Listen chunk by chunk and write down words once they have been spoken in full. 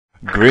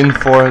Green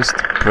Forest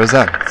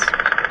presents.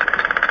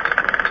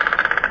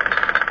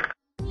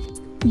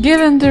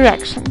 Given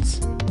directions.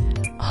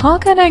 How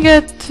can I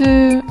get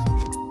to...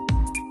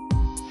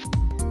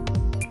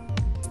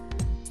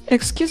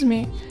 Excuse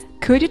me,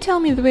 could you tell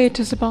me the way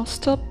to the bus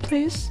stop,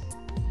 please?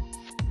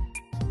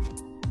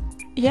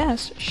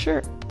 Yes,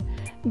 sure.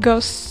 Go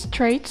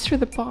straight through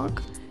the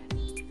park.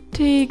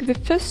 Take the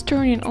first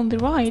turning on the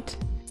right.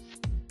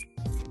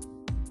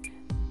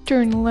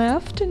 Turn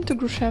left into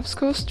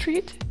Grushevskoe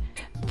Street.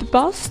 The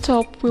bus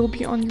stop will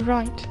be on your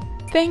right.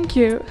 Thank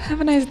you.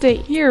 Have a nice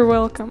day. You're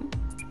welcome.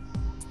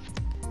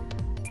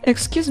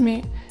 Excuse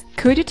me,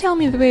 could you tell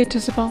me the way to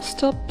the bus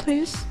stop,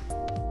 please?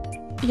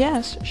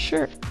 Yes,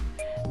 sure.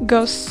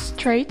 Go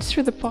straight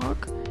through the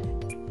park.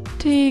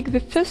 Take the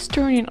first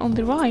turning on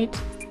the right.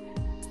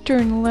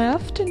 Turn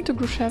left into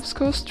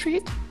Grushevskoe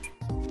Street.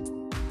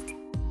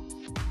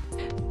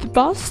 The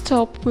bus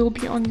stop will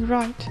be on your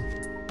right.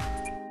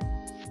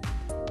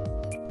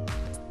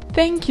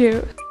 Thank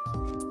you.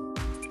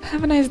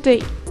 Have a nice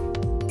day.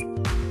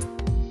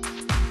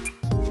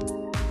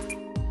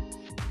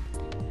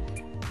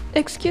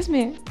 Excuse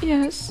me,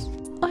 yes,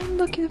 I'm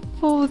looking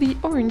for the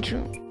orange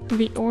room.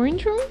 The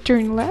orange room?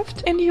 Turn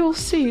left and you'll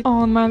see it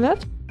on my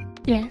left?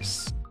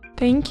 Yes.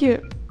 Thank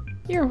you.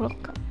 You're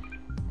welcome.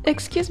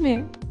 Excuse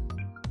me.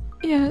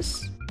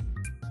 Yes.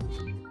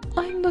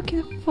 I'm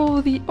looking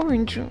for the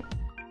orange room.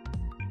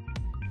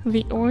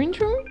 The orange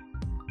room?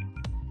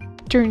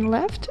 Turn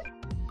left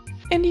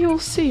and you'll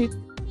see it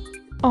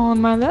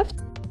on my left?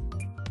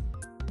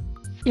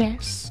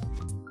 Yes.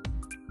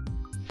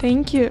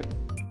 Thank you.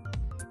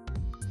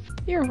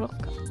 You're welcome.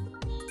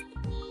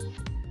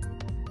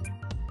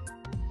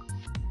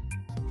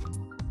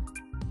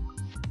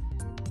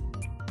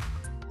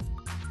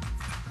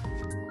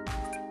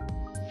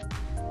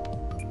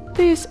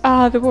 These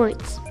are the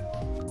words.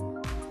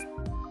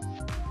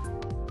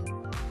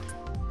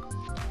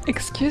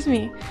 Excuse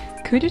me,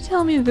 could you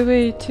tell me the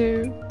way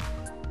to...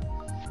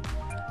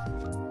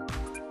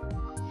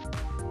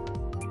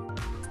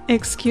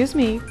 Excuse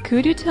me,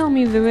 could you tell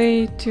me the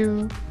way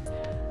to...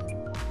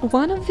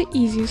 One of the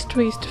easiest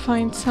ways to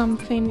find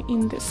something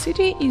in the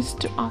city is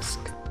to ask,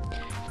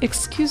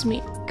 excuse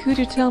me, could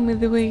you tell me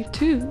the way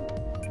to?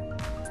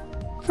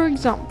 For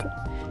example,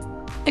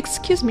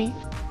 excuse me,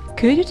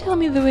 could you tell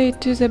me the way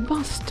to the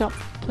bus stop,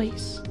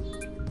 please?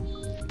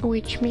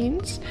 Which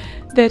means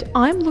that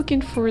I'm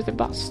looking for the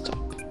bus stop.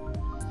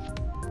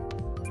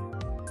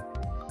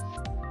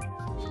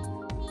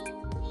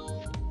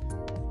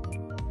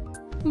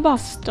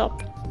 Bus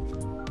stop.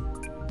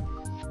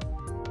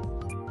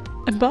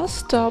 A bus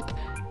stop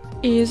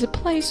is a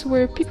place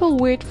where people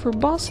wait for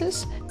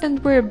buses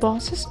and where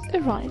buses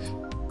arrive.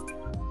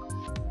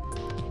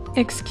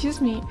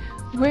 Excuse me,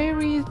 where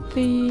is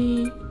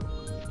the...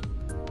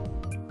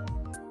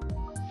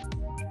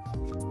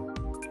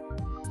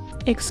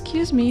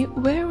 Excuse me,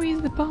 where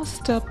is the bus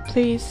stop,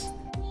 please?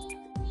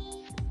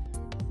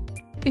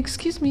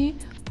 Excuse me,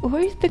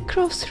 where is the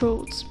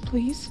crossroads,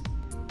 please?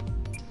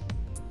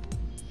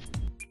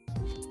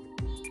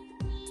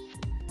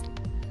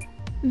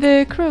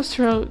 The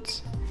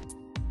crossroads.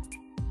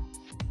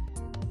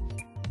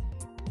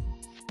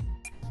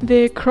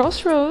 The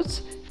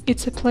crossroads,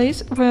 it's a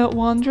place where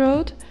one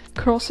road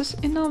crosses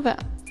another.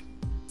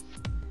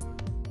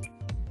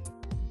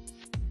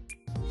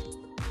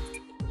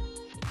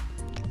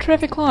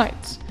 Traffic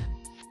lights.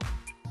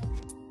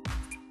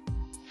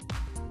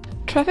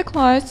 Traffic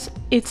lights,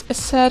 it's a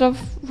set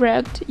of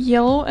red,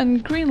 yellow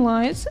and green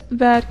lights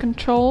that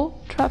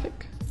control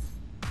traffic.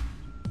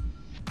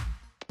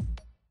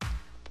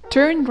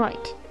 Turn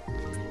right.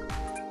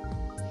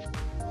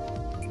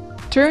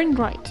 Turn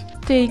right.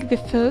 Take the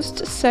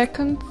first,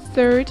 second,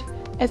 third,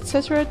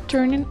 etc.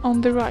 turning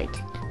on the right.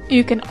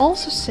 You can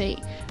also say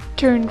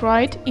turn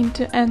right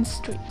into N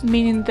Street,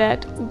 meaning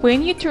that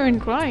when you turn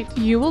right,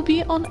 you will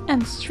be on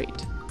N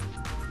Street.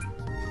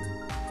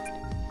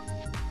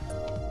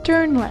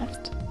 Turn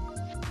left.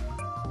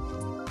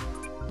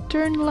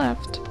 Turn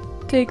left.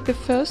 Take the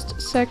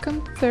first,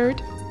 second,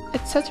 third,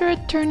 etc.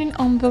 turning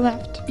on the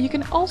left. You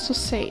can also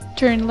say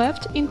turn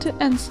left into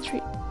N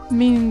Street,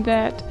 meaning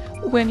that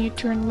when you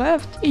turn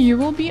left, you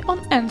will be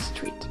on N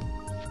Street.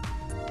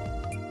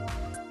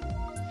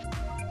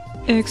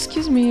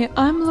 Excuse me,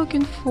 I'm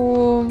looking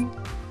for...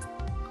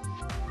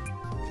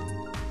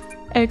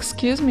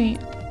 Excuse me,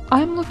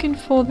 I'm looking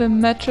for the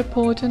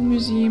Metropolitan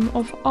Museum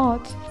of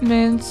Art.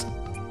 Means,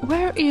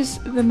 where is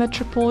the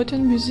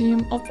Metropolitan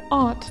Museum of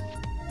Art?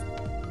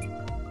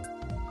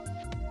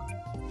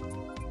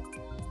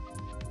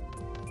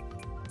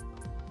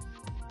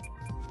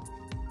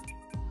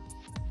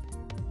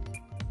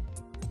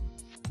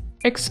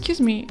 Excuse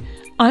me,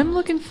 I'm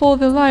looking for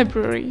the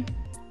library.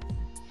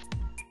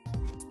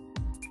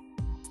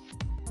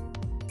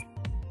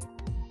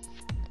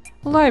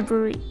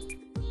 Library.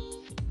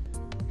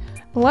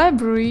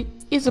 Library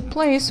is a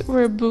place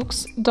where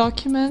books,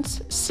 documents,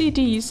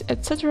 CDs,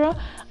 etc.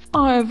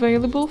 are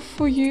available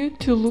for you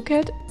to look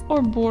at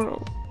or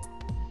borrow.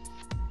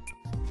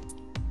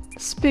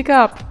 Speak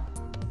up.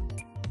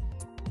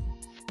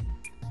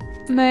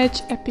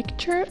 Match a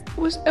picture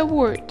with a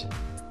word.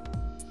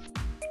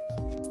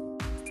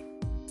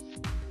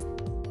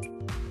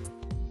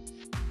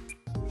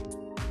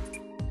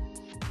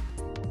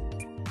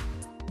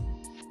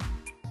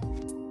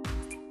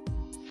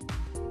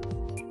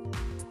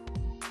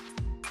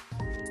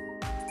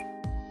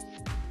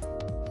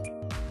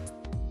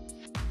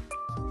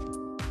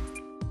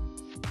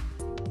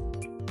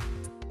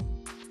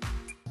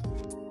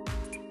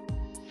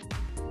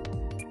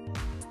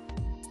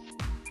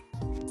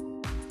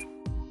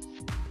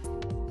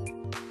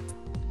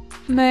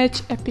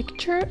 Match a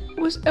picture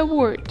with a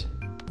word.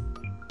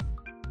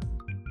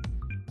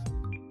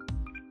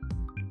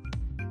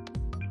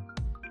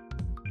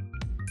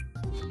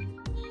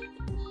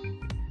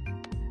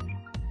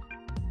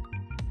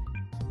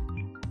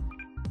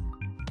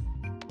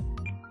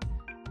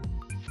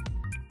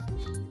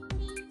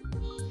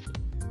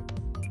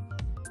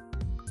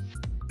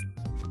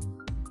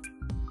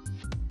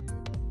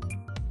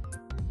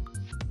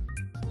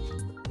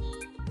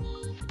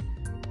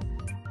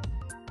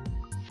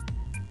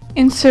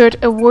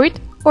 Insert a word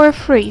or a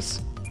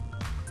phrase.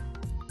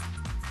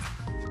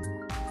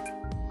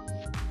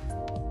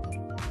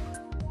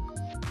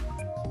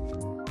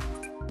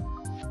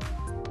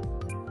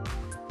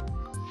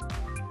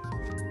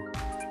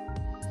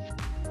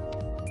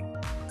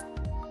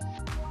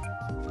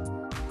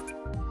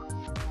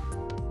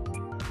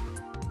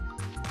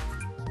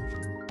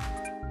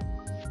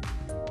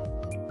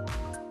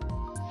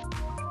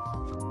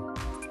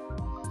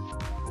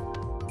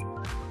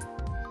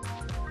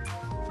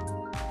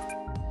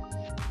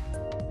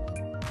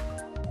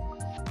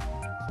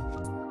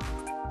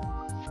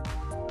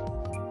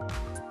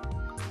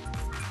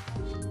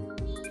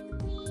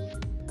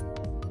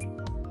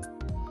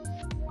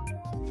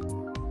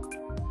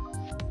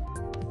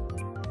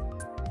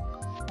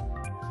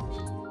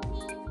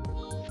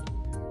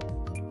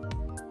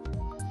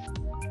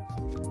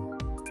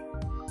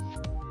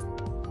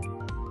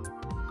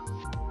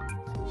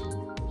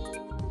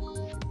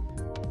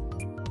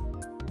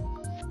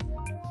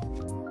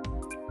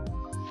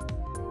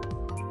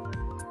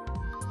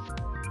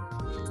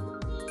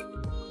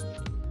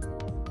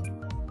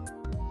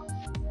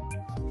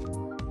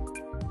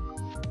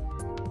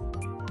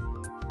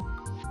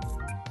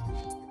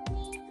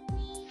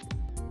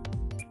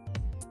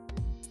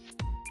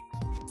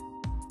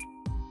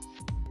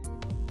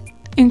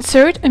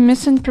 Insert a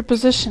missing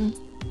preposition.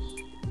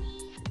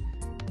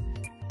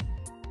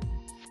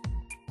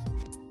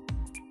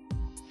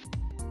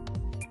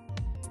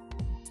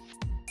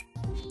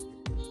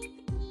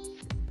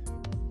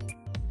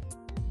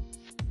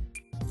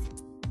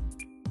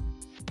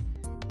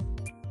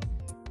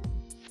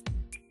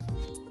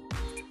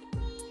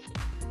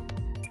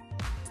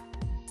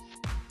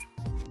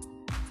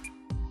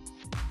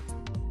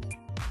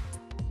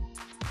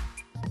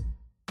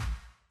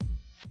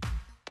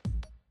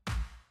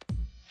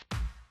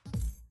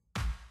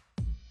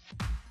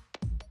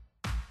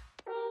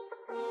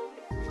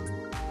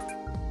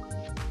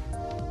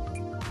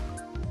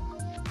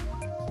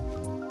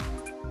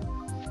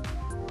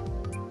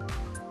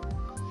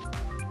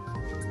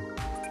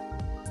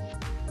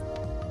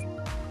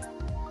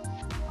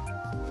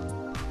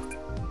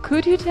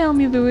 Could you tell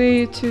me the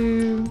way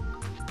to